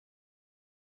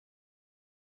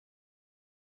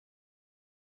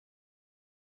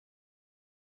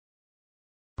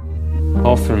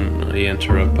Often I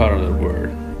enter a parallel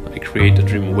world. I create a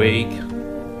dream awake,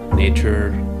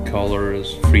 nature,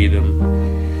 colors,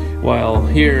 freedom. While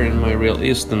here in my real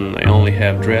Easton I only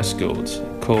have dress codes,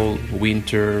 cold,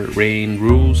 winter, rain,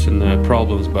 rules and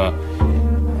problems, but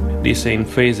this ain't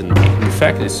phasing me. In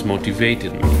fact, it's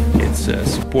motivated me. It's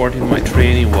supporting my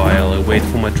training while I wait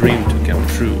for my dream to come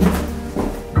true.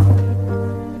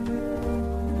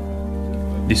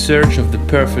 The search of the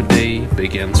perfect day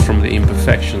begins from the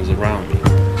imperfections around me.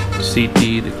 The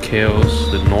city, the chaos,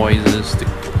 the noises, the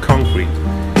concrete,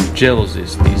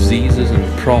 jealousies, diseases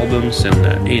and problems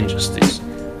and injustice.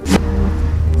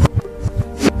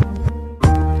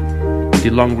 The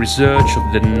long research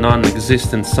of the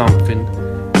non-existent something,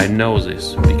 I know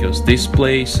this because this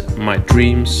place, my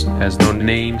dreams, has no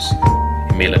names,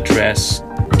 email address,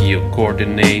 geo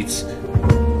coordinates.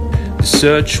 The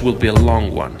search will be a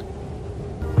long one,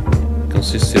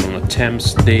 consisting of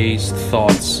attempts, days,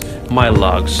 thoughts, my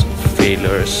logs,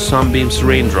 failures, sunbeams,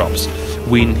 raindrops,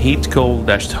 wind, heat, cold,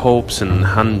 dashed hopes and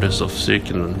hundreds of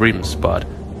circular rims, but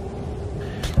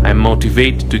I'm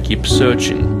motivated to keep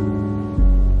searching.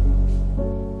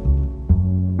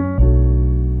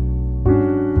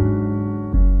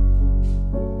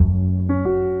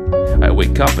 I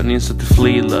wake up and instantly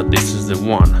feel that this is the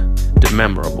one, the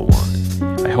memorable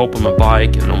one. I hop on my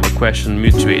bike and on my question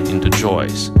mutuate into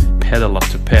joys, pedal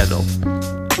after pedal.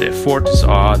 The effort is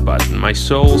odd, but my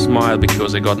soul smiles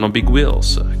because I got no big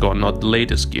wheels, I got not the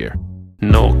latest gear.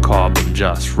 No carbon,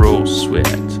 just raw sweat.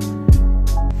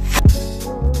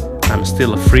 I'm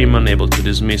still a free man, able to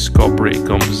dismiss corporate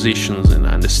compositions and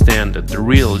understand that the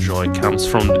real joy comes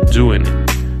from the doing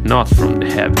it, not from the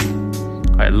having.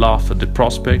 I laugh at the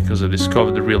prospect because I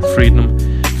discovered the real freedom,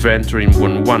 venturing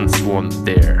when once wasn't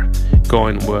there,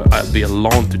 going where I'll be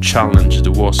alone to challenge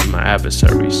the wars of my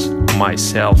adversaries,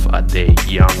 myself a day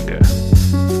younger.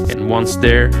 And once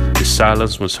there, the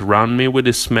silence will surround me with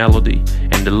its melody,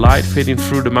 and the light fading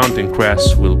through the mountain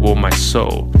crests will warm my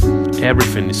soul.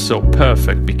 Everything is so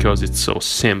perfect because it's so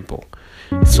simple.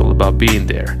 It's all about being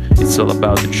there. It's all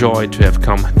about the joy to have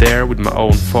come there with my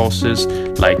own forces,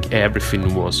 like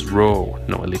everything was raw.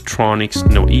 No electronics,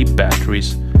 no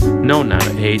e-batteries, no Nano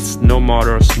 8s, no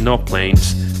motors, no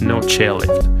planes, no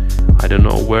chairlift. I don't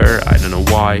know where, I don't know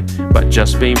why, but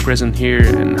just being present here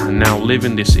and now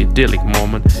living this idyllic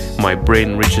moment, my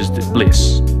brain reaches the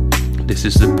bliss. This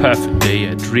is the perfect day,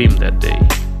 I dreamed that day.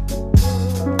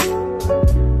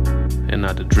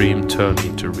 Another dream turned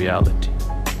into reality.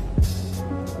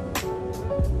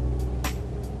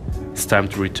 It's time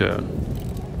to return.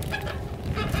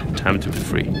 Time to be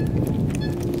free.